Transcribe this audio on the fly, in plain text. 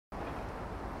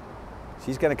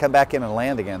She's going to come back in and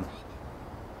land again.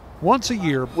 Once a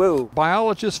year, Whoa.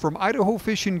 biologists from Idaho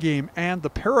Fish and Game and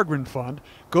the Peregrine Fund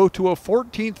go to a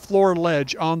 14th floor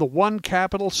ledge on the One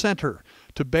Capitol Center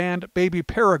to band baby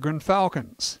peregrine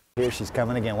falcons. Here she's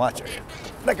coming again. Watch her.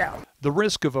 Look out. The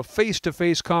risk of a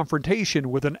face-to-face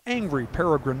confrontation with an angry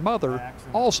peregrine mother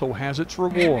also has its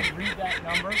reward.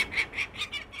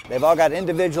 They've all got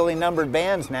individually numbered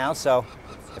bands now, so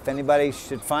if anybody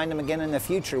should find them again in the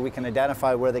future, we can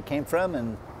identify where they came from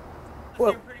and...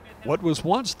 Whoa. What was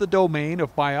once the domain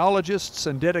of biologists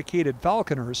and dedicated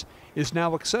falconers is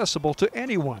now accessible to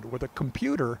anyone with a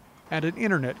computer and an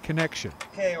internet connection.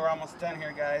 Okay, we're almost done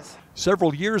here, guys.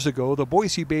 Several years ago, the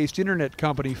Boise-based internet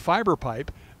company FiberPipe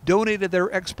donated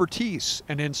their expertise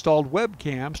and installed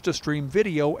webcams to stream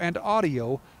video and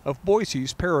audio of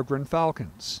Boise's peregrine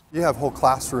falcons. You have whole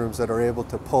classrooms that are able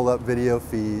to pull up video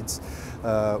feeds,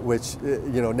 which,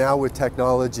 now with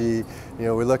technology, we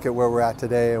look at where we're at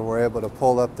today and we're able to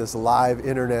pull up this live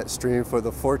internet stream for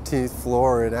the 14th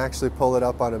floor and actually pull it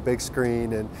up on a big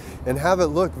screen and have it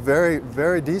look very,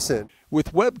 very decent.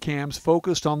 With webcams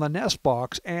focused on the nest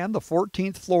box and the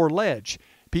 14th floor ledge,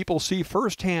 people see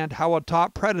firsthand how a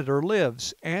top predator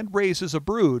lives and raises a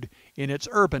brood in its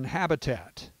urban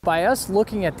habitat. By us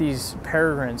looking at these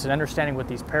peregrines and understanding what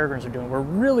these peregrines are doing, we're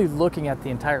really looking at the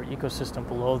entire ecosystem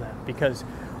below them, because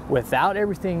without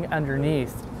everything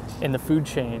underneath in the food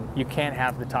chain, you can't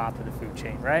have the top of the food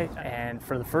chain, right? And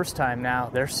for the first time now,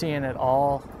 they're seeing it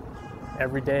all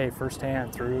every day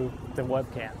firsthand through the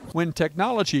webcam. When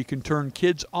technology can turn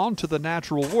kids onto the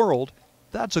natural world,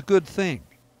 that's a good thing.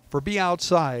 For Be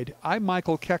Outside, I'm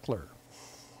Michael Keckler.